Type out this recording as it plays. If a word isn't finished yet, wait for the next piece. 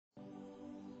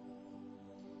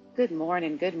Good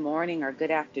morning, or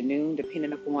good afternoon,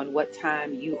 depending upon what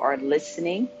time you are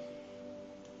listening.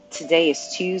 Today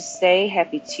is Tuesday.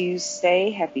 Happy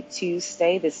Tuesday. Happy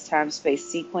Tuesday. This time space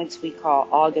sequence we call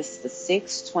August the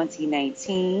 6th,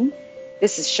 2019.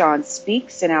 This is Sean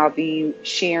Speaks, and I'll be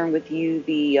sharing with you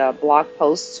the blog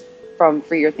post from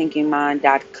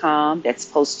freeyourthinkingmind.com that's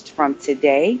posted from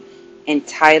today,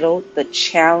 entitled The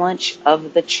Challenge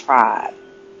of the Tribe.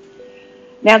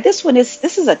 Now this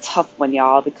is a tough one,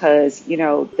 y'all, because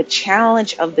the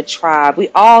challenge of the tribe. We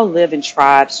all live in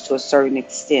tribes to a certain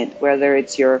extent, whether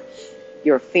it's your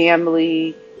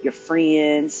family, your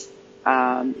friends,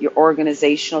 your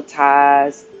organizational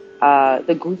ties,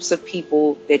 the groups of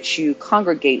people that you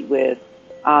congregate with,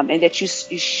 and that you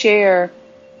share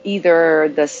either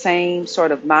the same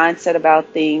sort of mindset about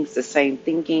things, the same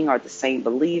thinking, or the same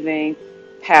believing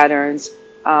patterns.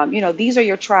 These are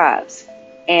your tribes,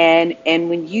 and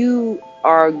when you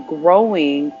are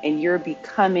growing and you're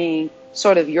becoming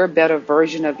sort of your better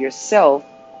version of yourself,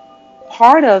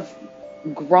 part of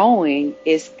growing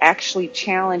is actually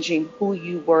challenging who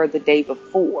you were the day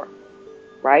before,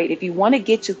 right? If you want to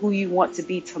get to who you want to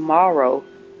be tomorrow,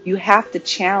 you have to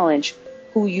challenge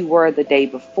who you were the day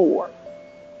before.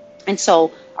 And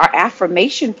so our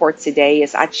affirmation for today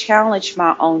is I challenge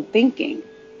my own thinking.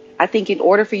 I think in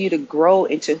order for you to grow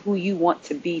into who you want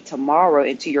to be tomorrow,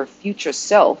 into your future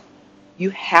self,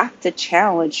 you have to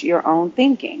challenge your own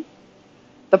thinking.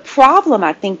 The problem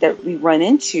I think that we run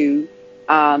into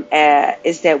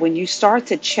is that when you start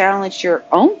to challenge your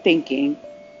own thinking,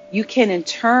 you can in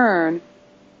turn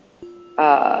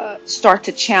start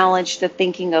to challenge the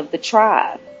thinking of the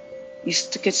tribe.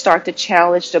 Can start to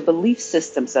challenge the belief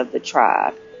systems of the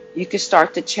tribe. You can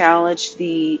start to challenge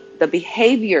the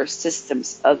behavior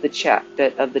systems of the tribe,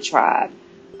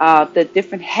 the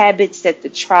different habits that the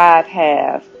tribe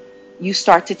have. You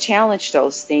start to challenge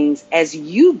those things as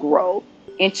you grow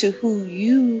into who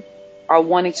you are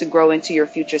wanting to grow into your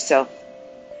future self.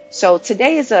 So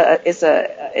today is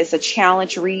a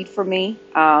challenge read for me,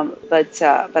 but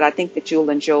I think that you'll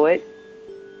enjoy it.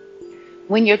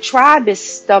 When your tribe is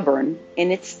stubborn in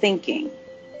its thinking,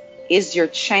 is your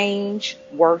change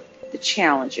worth the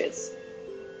challenges?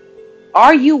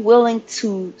 Are you willing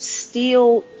to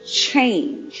still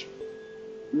change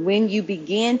when you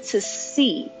begin to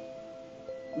see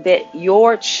that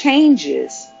your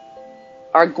changes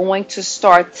are going to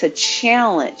start to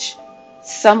challenge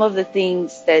some of the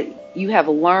things that you have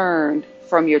learned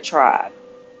from your tribe?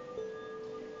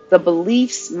 The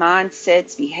beliefs,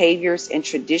 mindsets, behaviors, and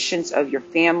traditions of your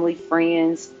family,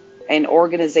 friends, and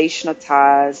organizational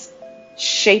ties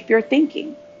shape your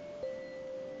thinking.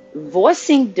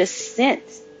 Voicing dissent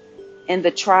in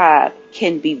the tribe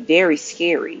can be very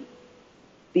scary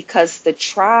because the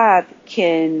tribe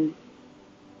can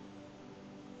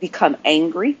become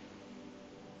angry,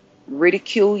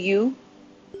 ridicule you,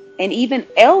 and even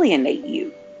alienate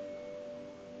you.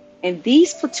 And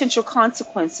these potential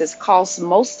consequences cause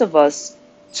most of us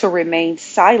to remain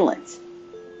silent.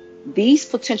 These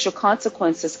potential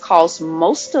consequences cause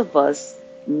most of us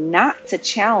not to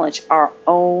challenge our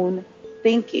own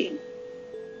thinking.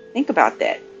 Think about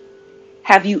that.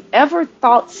 Have you ever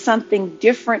thought something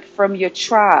different from your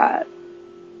tribe,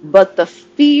 but the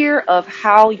fear of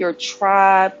how your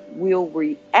tribe will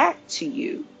react to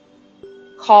you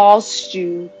caused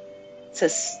you to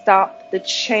stop the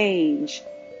change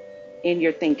in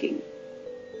your thinking?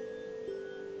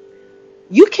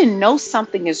 You can know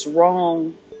something is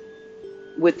wrong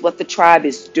with what the tribe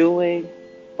is doing,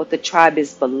 what the tribe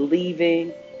is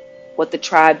believing, what the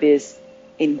tribe is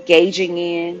engaging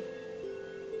in,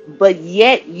 but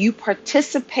yet you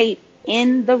participate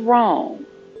in the wrong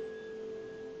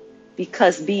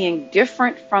because being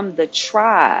different from the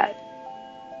tribe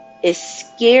is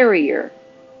scarier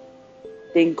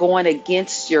than going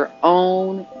against your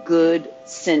own good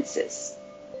senses.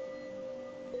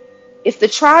 If the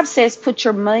tribe says put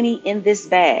your money in this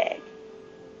bag,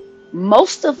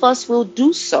 most of us will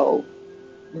do so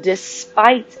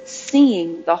despite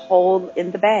seeing the hole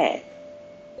in the bag.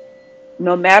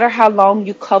 No matter how long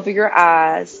you cover your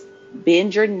eyes,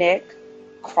 bend your neck,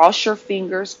 cross your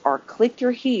fingers, or click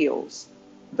your heels,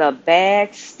 the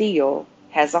bag still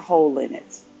has a hole in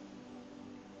it.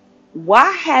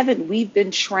 Why haven't we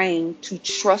been trained to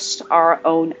trust our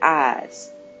own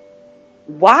eyes?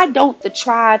 Why don't the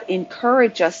tribe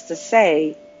encourage us to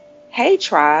say, hey,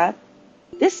 tribe,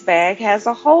 this bag has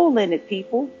a hole in it,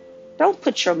 people. Don't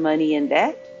put your money in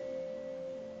that.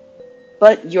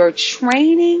 But your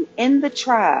training in the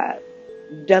tribe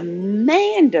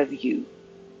demand of you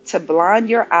to blind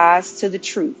your eyes to the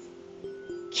truth.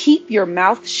 Keep your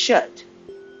mouth shut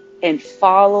and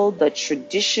follow the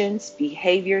traditions,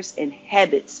 behaviors, and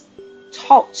habits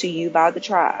taught to you by the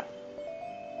tribe.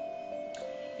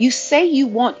 You say you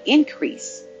want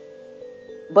increase,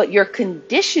 but your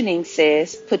conditioning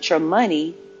says put your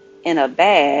money in a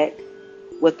bag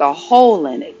with a hole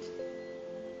in it.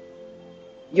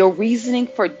 Your reasoning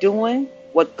for doing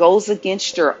what goes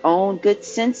against your own good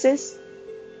senses?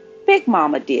 Big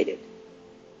Mama did it.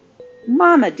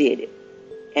 Mama did it.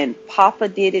 And Papa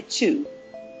did it too.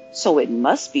 So it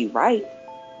must be right.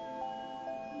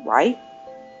 Right?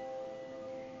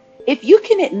 If you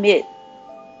can admit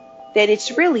that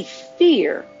it's really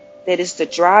fear that is the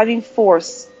driving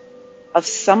force of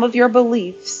some of your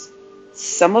beliefs,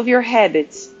 some of your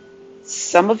habits,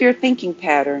 some of your thinking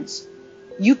patterns,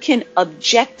 you can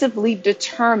objectively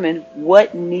determine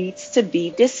what needs to be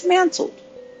dismantled.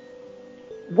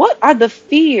 What are the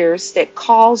fears that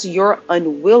cause your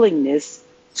unwillingness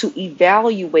to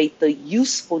evaluate the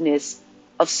usefulness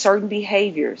of certain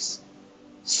behaviors,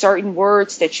 certain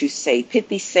words that you say,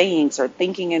 pithy sayings, or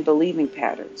thinking and believing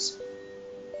patterns?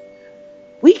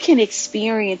 We can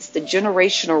experience the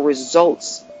generational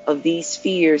results of these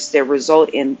fears that result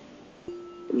in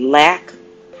lack,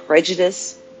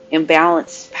 prejudice,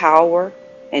 imbalanced power,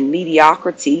 and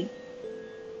mediocrity,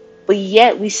 but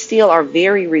yet we still are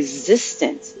very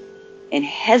resistant and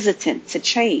hesitant to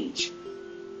change.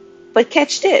 But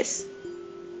catch this,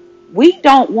 we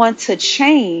don't want to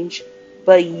change,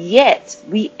 but yet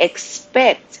we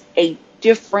expect a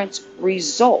different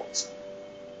result.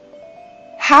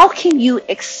 How can you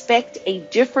expect a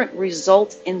different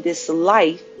result in this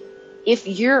life if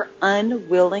you're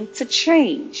unwilling to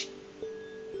change?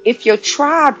 If your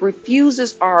tribe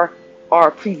refuses or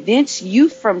prevents you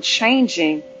from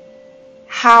changing,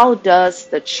 how does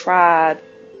the tribe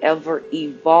ever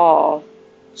evolve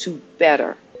to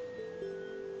better?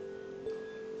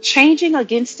 Changing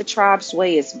against the tribe's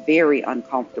way is very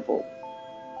uncomfortable.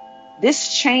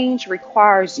 This change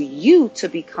requires you to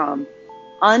become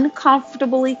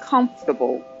uncomfortably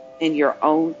comfortable in your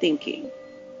own thinking.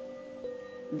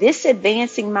 This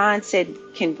advancing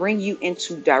mindset can bring you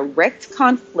into direct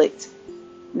conflict,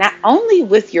 not only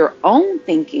with your own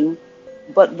thinking,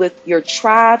 but with your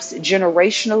tribe's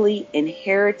generationally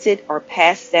inherited or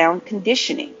passed down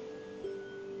conditioning.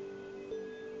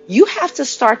 You have to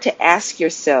start to ask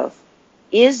yourself,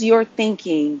 is your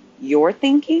thinking your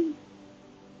thinking?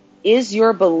 Is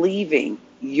your believing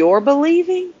your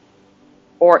believing?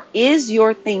 Or is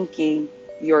your thinking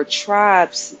your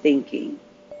tribe's thinking?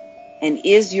 And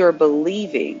is your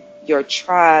believing your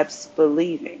tribe's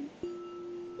believing?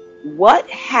 What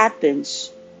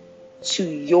happens to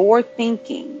your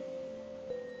thinking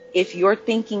if your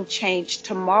thinking changed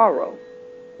tomorrow?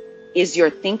 Is your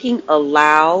thinking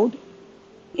allowed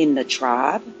in the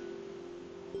tribe?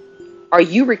 Are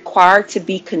you required to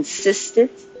be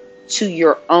consistent to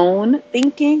your own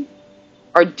thinking?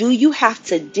 Or do you have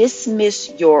to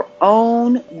dismiss your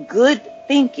own good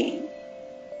thinking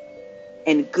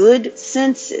and good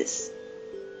senses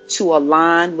to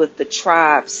align with the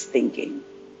tribe's thinking?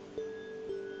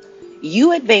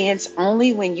 You advance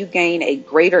only when you gain a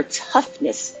greater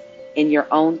toughness in your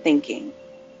own thinking.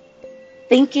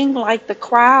 Thinking like the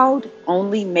crowd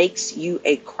only makes you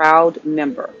a crowd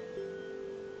member.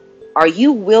 Are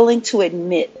you willing to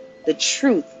admit the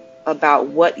truth about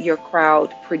what your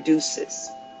crowd produces?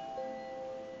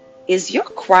 Is your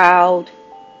crowd,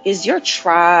 is your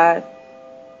tribe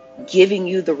giving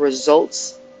you the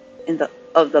results in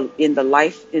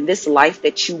this life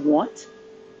that you want?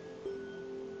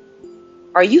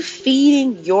 Are you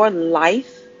feeding your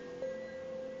life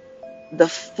the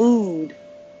food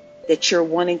that you're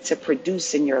wanting to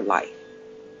produce in your life?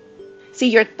 See,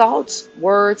 your thoughts,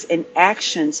 words, and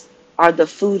actions are the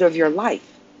food of your life.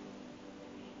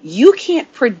 You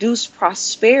can't produce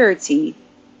prosperity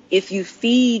if you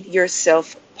feed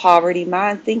yourself poverty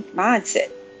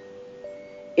mindset.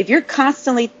 If you're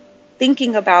constantly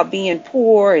thinking about being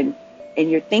poor and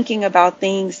you're thinking about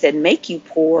things that make you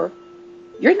poor,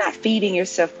 you're not feeding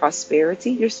yourself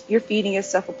prosperity. You're feeding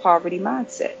yourself a poverty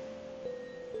mindset.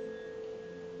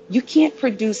 You can't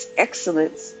produce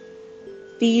excellence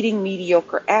feeding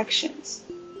mediocre actions.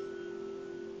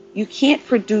 You can't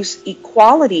produce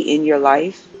equality in your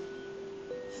life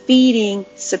feeding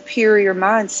superior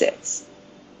mindsets.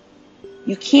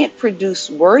 You can't produce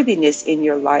worthiness in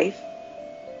your life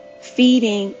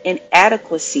feeding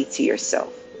inadequacy to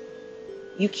yourself.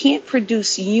 You can't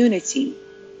produce unity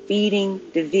feeding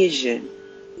division.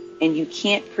 And you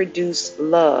can't produce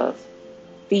love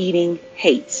feeding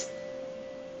hate.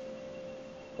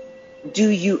 Do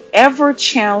you ever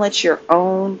challenge your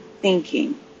own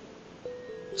thinking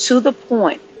to the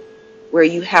point where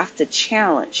you have to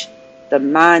challenge the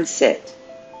mindset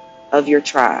of your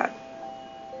tribe.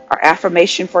 Our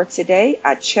affirmation for today: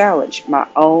 I challenge my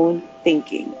own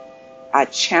thinking. I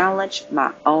challenge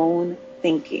my own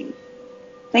thinking.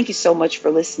 Thank you so much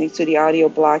for listening to the audio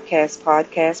broadcast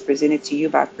podcast presented to you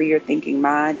by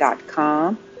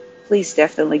freeyourthinkingmind.com. Please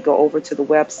definitely go over to the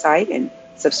website and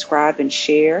subscribe and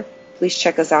share. Please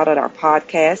check us out at our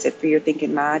podcast at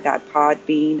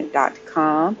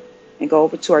freeyourthinkingmind.podbean.com and go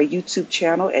over to our YouTube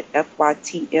channel at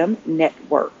FYTM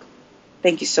Network.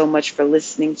 Thank you so much for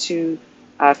listening to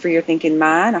Free Your Thinking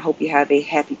Mind. I hope you have a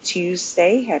happy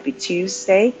Tuesday. Happy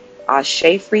Tuesday.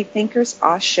 Ashe, free thinkers.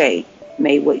 Ashe.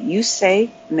 May what you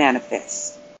say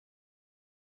manifest.